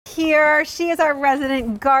here. She is our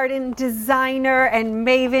resident garden designer and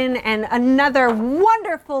maven and another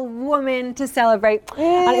wonderful woman to celebrate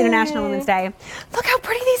on International Women's Day. Look how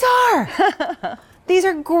pretty these are. These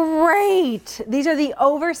are great. These are the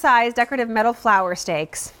oversized decorative metal flower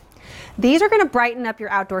stakes. These are going to brighten up your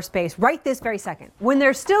outdoor space right this very second. When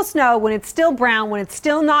there's still snow, when it's still brown, when it's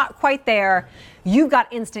still not quite there, you've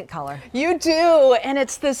got instant color. You do, and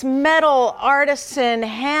it's this metal, artisan,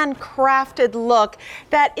 handcrafted look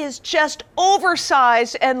that is just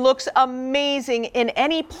oversized and looks amazing in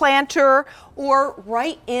any planter or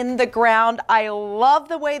right in the ground. I love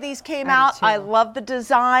the way these came out. I love the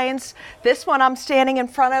designs. This one I'm standing in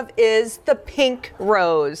front of is the pink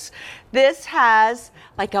rose. This has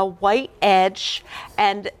like a white edge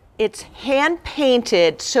and it's hand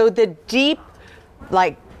painted, so the deep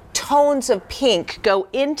like tones of pink go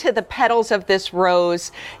into the petals of this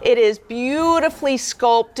rose. It is beautifully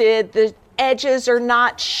sculpted. The edges are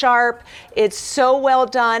not sharp. It's so well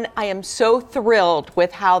done. I am so thrilled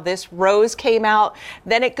with how this rose came out.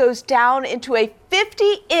 Then it goes down into a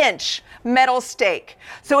 50-inch metal stake.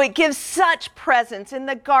 So it gives such presence in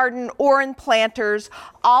the garden or in planters.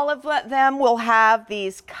 All of them will have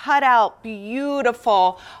these cut out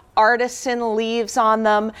beautiful artisan leaves on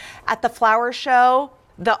them. At the flower show,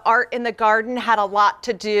 the art in the garden had a lot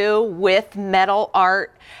to do with metal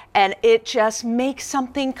art, and it just makes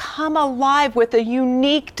something come alive with a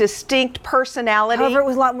unique, distinct personality. However, it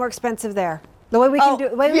was a lot more expensive there. The way we can do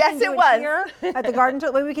it, here at the garden,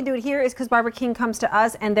 the way we can do it here is because Barbara King comes to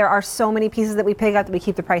us, and there are so many pieces that we pick up that we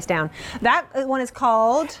keep the price down. That one is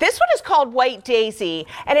called? This one is called White Daisy,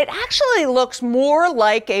 and it actually looks more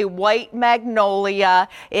like a white magnolia.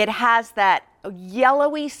 It has that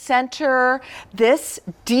yellowy center. This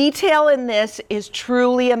detail in this is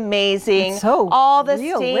truly amazing. It's so all the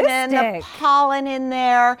realistic. stamen, the pollen in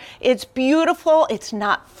there. It's beautiful. It's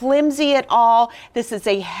not flimsy at all. This is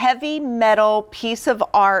a heavy metal piece of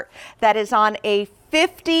art that is on a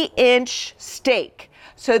 50-inch stake.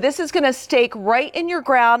 So this is going to stake right in your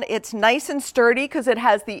ground. It's nice and sturdy because it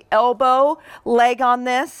has the elbow leg on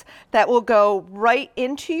this that will go right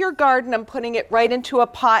into your garden. I'm putting it right into a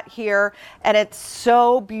pot here, and it's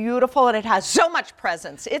so beautiful, and it has so much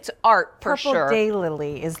presence. It's art for sure. Purple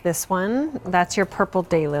Daylily is this one. That's your Purple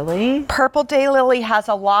Daylily. Purple Daylily has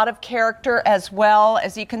a lot of character as well.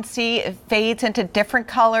 As you can see, it fades into different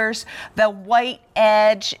colors. The white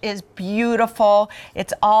edge is beautiful.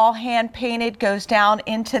 It's all hand painted, goes down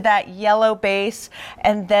into that yellow base,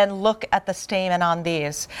 and then look at the stamen on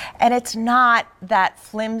these. And it's not that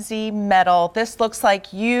flimsy metal. This looks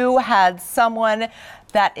like you had someone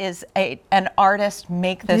that is an artist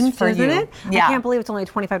make this for you. It? Yeah. I can't believe it's only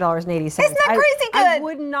 $25.80. Isn't that crazy good? I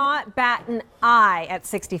would not bat an eye at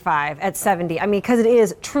 65, at 70. I mean, because it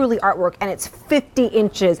is truly artwork, and it's 50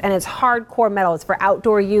 inches, and it's hardcore metal. It's for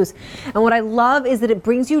outdoor use. And what I love is that it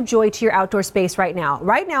brings you joy to your outdoor space right now.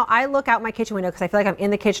 Right now, I look out my kitchen window because I feel like I'm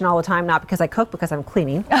in the kitchen all the time, not because I cook, because I'm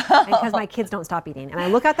cleaning, and because my kids don't stop eating. And I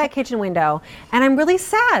look out that kitchen window, and I'm really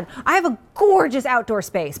sad. I have a gorgeous outdoor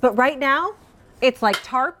space, but right now, it's like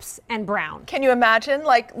tarps and brown. Can you imagine?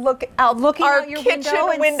 Like, looking out your kitchen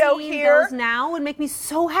window and here. Those now would make me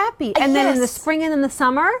so happy. And then in the spring and in the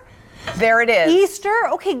summer, there it is. Easter,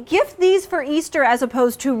 okay, gift these for Easter as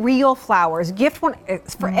opposed to real flowers. Gift one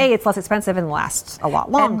for it's less expensive and lasts a lot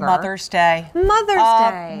longer. And Mother's Day. Mother's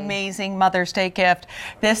Day. Amazing Mother's Day gift.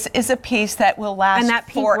 This is a piece that will last and that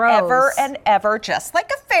pink forever rose. And ever, just like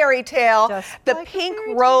a fairy tale. The like pink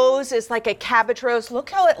rose is like a cabbage rose. Look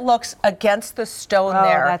how it looks against the stone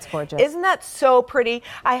there. Oh, that's gorgeous. Isn't that so pretty?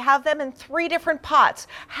 I have them in 3 different pots.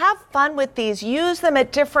 Have fun with these. Use them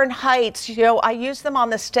at different heights. You know, I use them on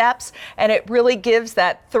the steps, and it really gives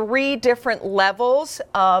that 3 different levels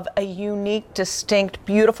of a unique, distinct,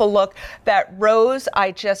 beautiful look. That rose,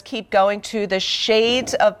 I just keep going to the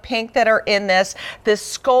shades of pink that are in this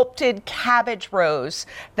sculpted cabbage rose.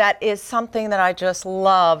 That is something that I just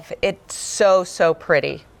love. It's so, so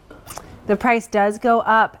pretty. The price does go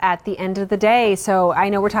up at the end of the day. So I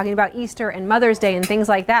know we're talking about Easter and Mother's Day and things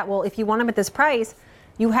like that. Well, if you want them at this price,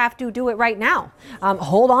 you have to do it right now.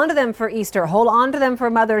 Hold on to them for Easter. Hold on to them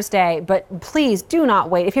for Mother's Day. But please do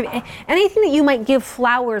not wait. If you have anything that you might give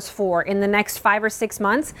flowers for in the next 5 or 6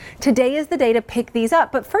 months, today is the day to pick these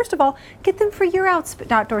up. But first of all, get them for your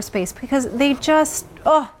outdoor space because they just,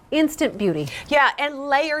 instant beauty. Yeah, and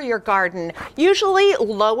layer your garden. Usually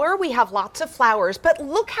lower, we have lots of flowers, but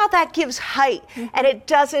look how that gives height, and it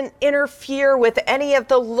doesn't interfere with any of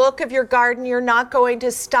the look of your garden. You're not going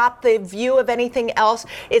to stop the view of anything else.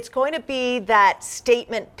 It's going to be that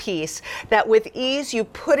statement piece that with ease you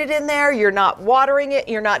put it in there. You're not watering it.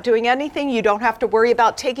 You're not doing anything. You don't have to worry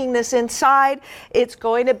about taking this inside. It's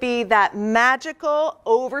going to be that magical,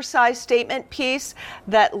 oversized statement piece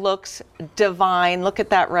that looks divine. Look at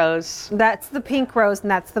that rose. That's the pink rose,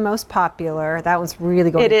 and that's the most popular. That one's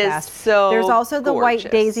really going fast. It is so There's also the gorgeous.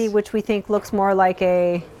 white daisy, which we think looks more like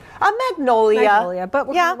a magnolia. But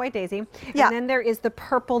we're going white daisy. Yeah. And then there is the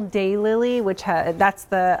purple daylily, which that's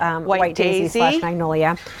the white daisy /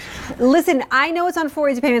 magnolia. Listen, I know it's on 4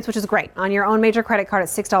 easy payments, which is great. On your own major credit card at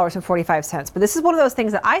 $6.45. But this is one of those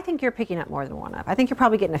things that I think you're picking up more than one of. I think you're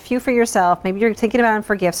probably getting a few for yourself. Maybe you're thinking about them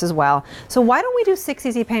for gifts as well. So why don't we do 6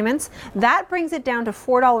 easy payments? That brings it down to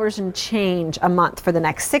 $4 and change a month for the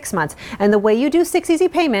next 6 months. And the way you do 6 easy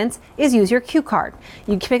payments is use your Q card.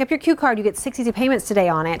 You pick up your Q card, you get 6 easy payments today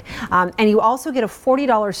on it. And you also get a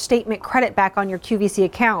 $40 statement credit back on your QVC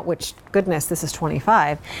account, which, goodness, this is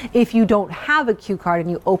 $25, if you don't have a Q card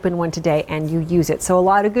and you open one today and you use it. So a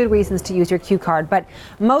lot of good reasons to use your Q card. But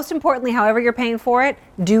most importantly, however you're paying for it,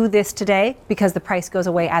 do this today because the price goes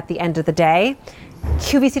away at the end of the day.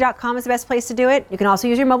 QVC.com is the best place to do it. You can also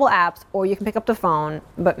use your mobile apps or you can pick up the phone,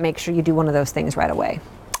 but make sure you do one of those things right away.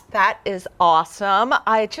 That is awesome.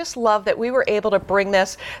 I just love that we were able to bring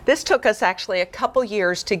this. This took us actually a couple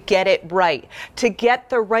years to get it right, to get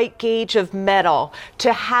the right gauge of metal,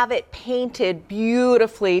 to have it painted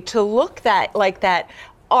beautifully, to look like that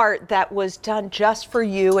art that was done just for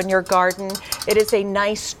you and your garden. It is a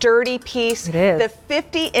nice sturdy piece. It is. The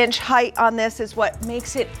 50-inch height on this is what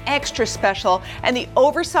makes it extra special. And the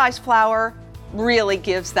oversized flower really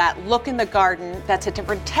gives that look in the garden. That's a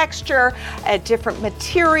different texture, a different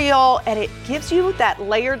material, and it gives you that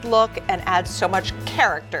layered look and adds so much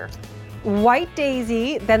character. White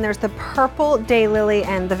daisy, then there's the purple daylily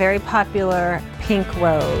and the very popular pink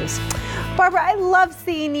rose. Barbara, I love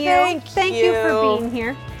seeing you. Thank you for being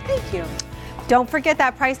here. Thank you. Don't forget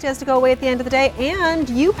that price has to go away at the end of the day, and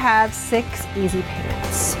you have 6 easy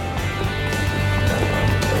payments.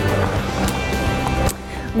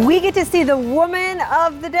 We get to see the woman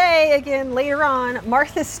of the day again later on.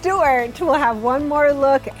 Martha Stewart will have one more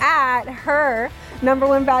look at her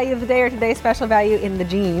 #1 value of the day or today's special value in the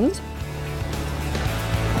jeans.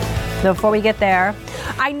 Before we get there,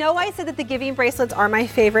 I know I said that the giving bracelets are my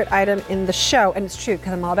favorite item in the show, and it's true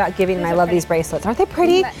because I'm all about giving and I love these bracelets. Aren't they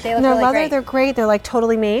pretty? They look and they're really leather, great. they're great, they're like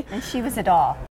totally me. And she was a doll.